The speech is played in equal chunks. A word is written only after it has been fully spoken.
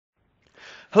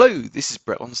Hello, this is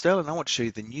Brett Lonsdale and I want to show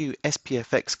you the new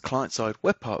SPFX client-side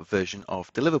web part version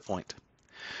of DeliverPoint.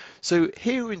 So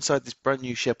here inside this brand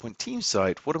new SharePoint team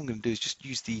site, what I'm going to do is just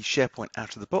use the SharePoint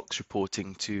out of the box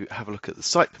reporting to have a look at the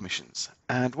site permissions.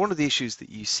 And one of the issues that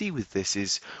you see with this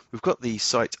is we've got the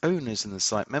site owners and the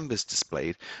site members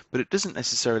displayed, but it doesn't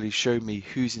necessarily show me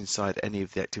who's inside any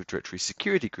of the Active Directory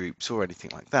security groups or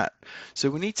anything like that. So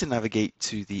we need to navigate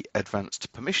to the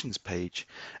advanced permissions page,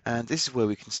 and this is where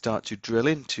we can start to drill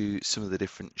into some of the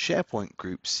different SharePoint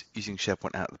groups using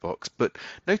SharePoint out of the box. But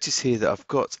notice here that I've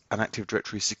got an Active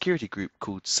Directory security group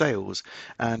called sales,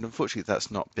 and unfortunately that's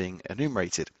not being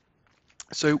enumerated.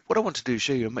 So what I want to do is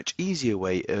show you a much easier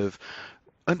way of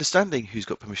understanding who's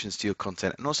got permissions to your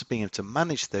content and also being able to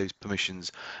manage those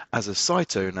permissions as a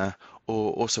site owner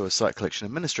or also a site collection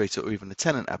administrator or even a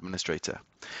tenant administrator.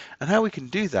 And how we can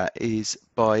do that is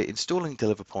by installing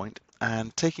DeliverPoint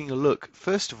and taking a look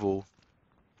first of all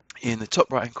in the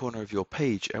top right hand corner of your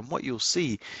page, and what you'll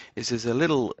see is there's a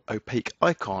little opaque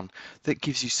icon that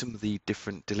gives you some of the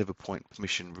different DeliverPoint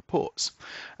permission reports.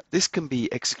 This can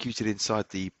be executed inside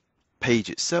the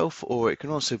page itself, or it can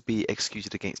also be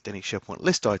executed against any SharePoint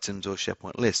list items or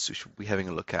SharePoint lists, which we'll be having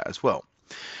a look at as well.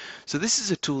 So this is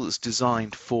a tool that's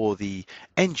designed for the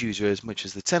end user as much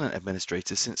as the tenant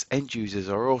administrator, since end users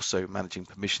are also managing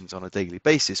permissions on a daily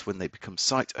basis when they become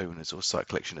site owners or site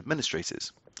collection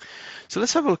administrators. So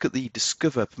let's have a look at the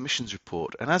Discover Permissions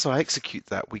report, and as I execute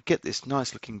that we get this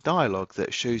nice looking dialog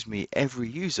that shows me every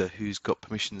user who's got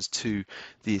permissions to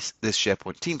this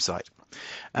SharePoint team site.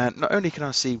 And not only can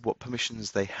I see what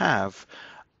permissions they have,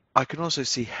 I can also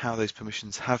see how those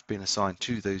permissions have been assigned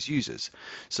to those users.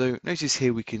 So notice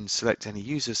here we can select any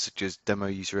users such as demo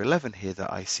user 11 here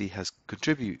that I see has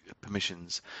contribute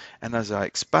permissions, and as I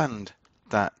expand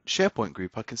that SharePoint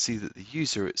group I can see that the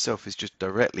user itself is just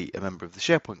directly a member of the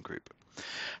SharePoint group.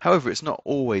 However, it's not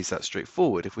always that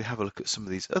straightforward. If we have a look at some of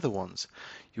these other ones,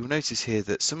 you'll notice here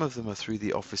that some of them are through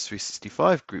the Office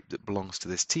 365 group that belongs to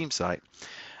this team site,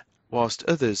 whilst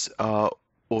others are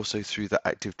also through the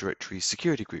Active Directory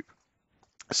security group.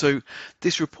 So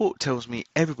this report tells me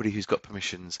everybody who's got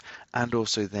permissions and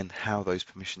also then how those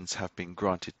permissions have been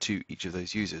granted to each of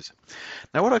those users.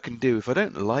 Now what I can do, if I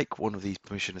don't like one of these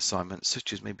permission assignments,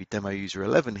 such as maybe demo user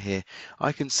 11 here,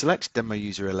 I can select demo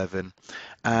user 11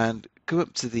 and go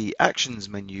up to the actions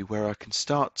menu where I can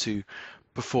start to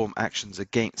perform actions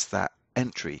against that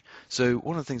entry. So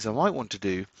one of the things I might want to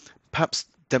do, perhaps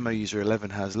demo user 11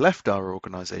 has left our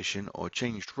organization or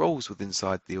changed roles within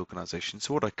inside the organization.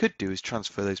 So what I could do is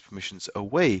transfer those permissions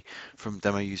away from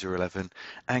demo user 11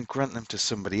 and grant them to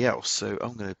somebody else. So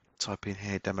I'm going to type in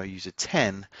here demo user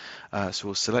 10. So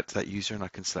we'll select that user, and I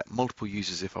can select multiple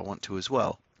users if I want to as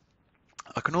well.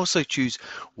 I can also choose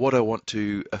what I want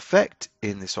to affect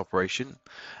in this operation,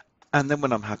 and then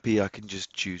when I'm happy I can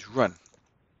just choose run.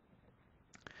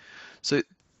 So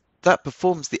that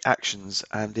performs the actions,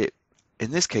 and it in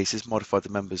this case has modified the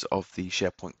members of the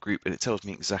SharePoint group, and it tells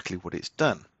me exactly what it's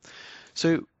done.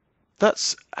 So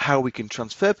that's how we can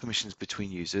transfer permissions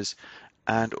between users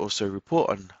and also report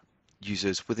on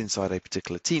users within inside a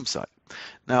particular team site.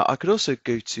 Now I could also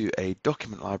go to a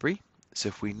document library. So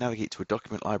if we navigate to a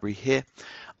document library here,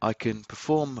 I can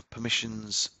perform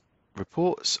permissions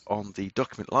reports on the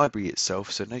document library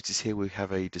itself. So notice here we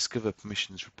have a Discover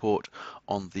Permissions report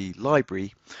on the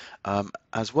library,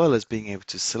 as well as being able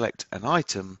to select an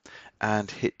item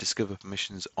and hit Discover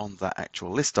Permissions on that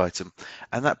actual list item,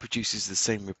 and that produces the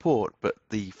same report, but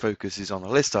the focus is on the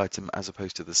list item as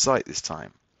opposed to the site this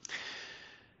time.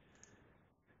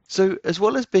 So as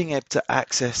well as being able to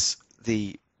access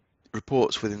the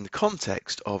reports within the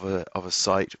context of a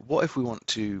site, what if we want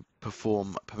to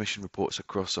perform permission reports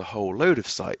across a whole load of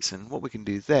sites? And what we can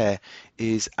do there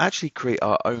is actually create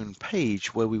our own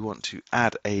page where we want to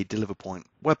add a DeliverPoint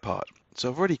web part. So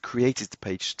I've already created the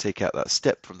page to take out that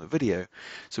step from the video,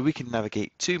 so we can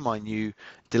navigate to my new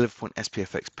DeliverPoint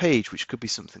SPFX page, which could be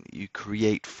something that you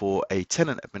create for a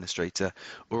tenant administrator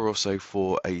or also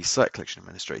for a site collection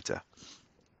administrator.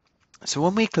 So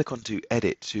when we click onto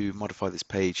edit to modify this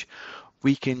page,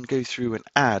 we can go through and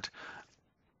add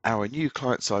our new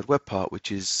client-side web part,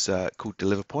 which is called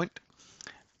DeliverPoint.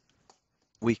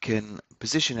 We can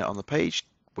position it on the page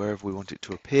wherever we want it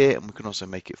to appear, and we can also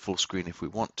make it full screen if we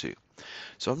want to.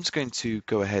 So I'm just going to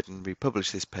go ahead and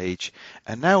republish this page,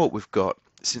 and now what we've got,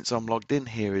 since I'm logged in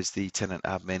here as the tenant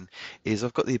admin, is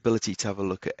I've got the ability to have a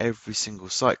look at every single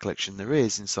site collection there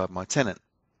is inside my tenant.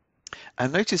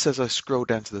 And notice as I scroll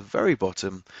down to the very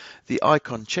bottom, the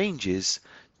icon changes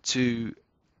to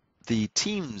the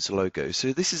Teams logo.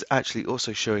 So this is actually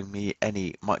also showing me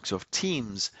any Microsoft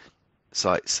Teams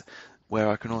sites where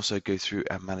I can also go through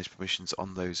and manage permissions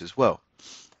on those as well.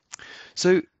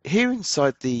 So here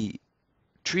inside the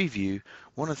tree view,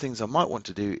 one of the things I might want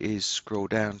to do is scroll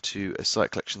down to a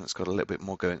site collection that's got a little bit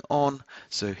more going on.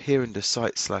 So here in the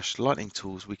site/lightning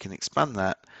tools, we can expand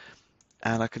that,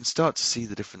 and I can start to see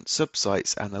the different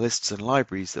subsites and the lists and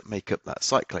libraries that make up that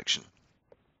site collection.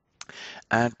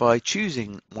 And by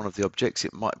choosing one of the objects,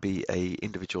 it might be a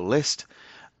individual list,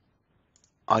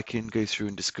 I can go through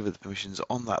and discover the permissions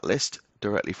on that list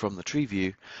directly from the tree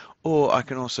view, or I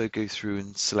can also go through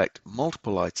and select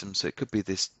multiple items. So it could be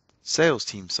this sales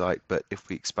team site, but if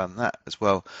we expand that as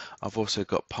well, I've also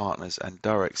got partners and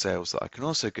direct sales that I can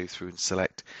also go through and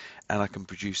select, and I can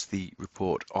produce the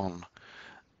report on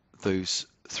those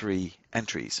 3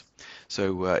 entries.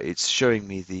 So it's showing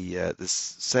me the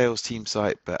sales team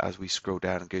site, but as we scroll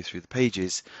down and go through the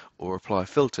pages or apply a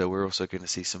filter, we're also going to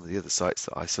see some of the other sites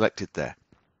that I selected there.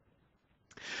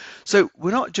 So we're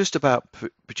not just about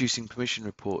producing permission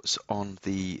reports on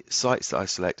the sites that I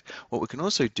select. What we can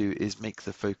also do is make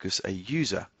the focus a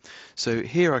user. So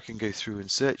here I can go through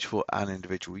and search for an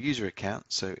individual user account.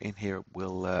 So in here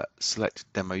we'll select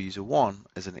demo user 1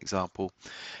 as an example.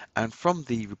 And from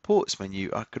the reports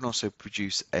menu, I can also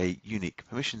produce a unique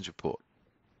permissions report.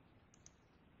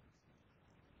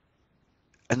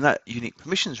 And that unique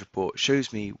permissions report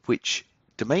shows me which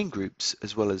domain groups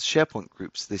as well as SharePoint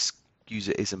groups this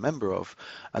user is a member of,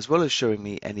 as well as showing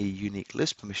me any unique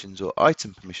list permissions or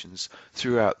item permissions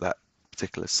throughout that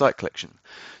particular site collection.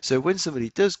 So when somebody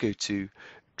does go to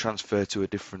transfer to a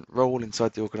different role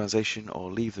inside the organization or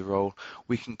leave the role,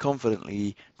 we can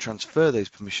confidently transfer those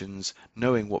permissions,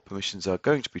 knowing what permissions are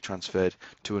going to be transferred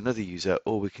to another user,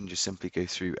 or we can just simply go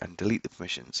through and delete the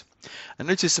permissions. And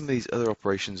notice some of these other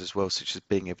operations as well, such as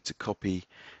being able to copy,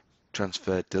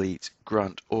 transfer, delete,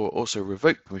 grant, or also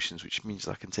revoke permissions, which means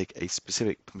I can take a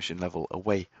specific permission level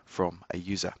away from a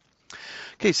user.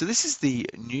 Okay, so this is the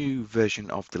new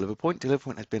version of DeliverPoint.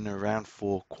 DeliverPoint has been around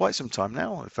for quite some time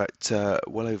now, in fact,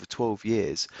 well over 12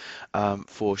 years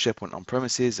for SharePoint on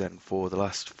premises, and for the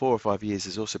last 4 or 5 years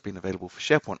has also been available for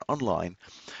SharePoint online.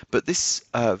 But this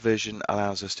version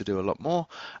allows us to do a lot more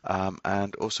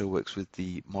and also works with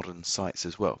the modern sites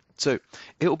as well. So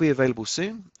it will be available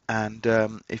soon, and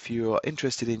if you are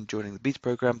interested in joining the beta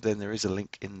program, then there is a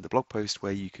link in the blog post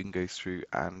where you can go through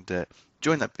and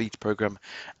join that beta program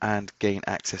and gain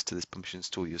access to this permissions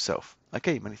tool yourself.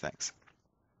 Okay, many thanks.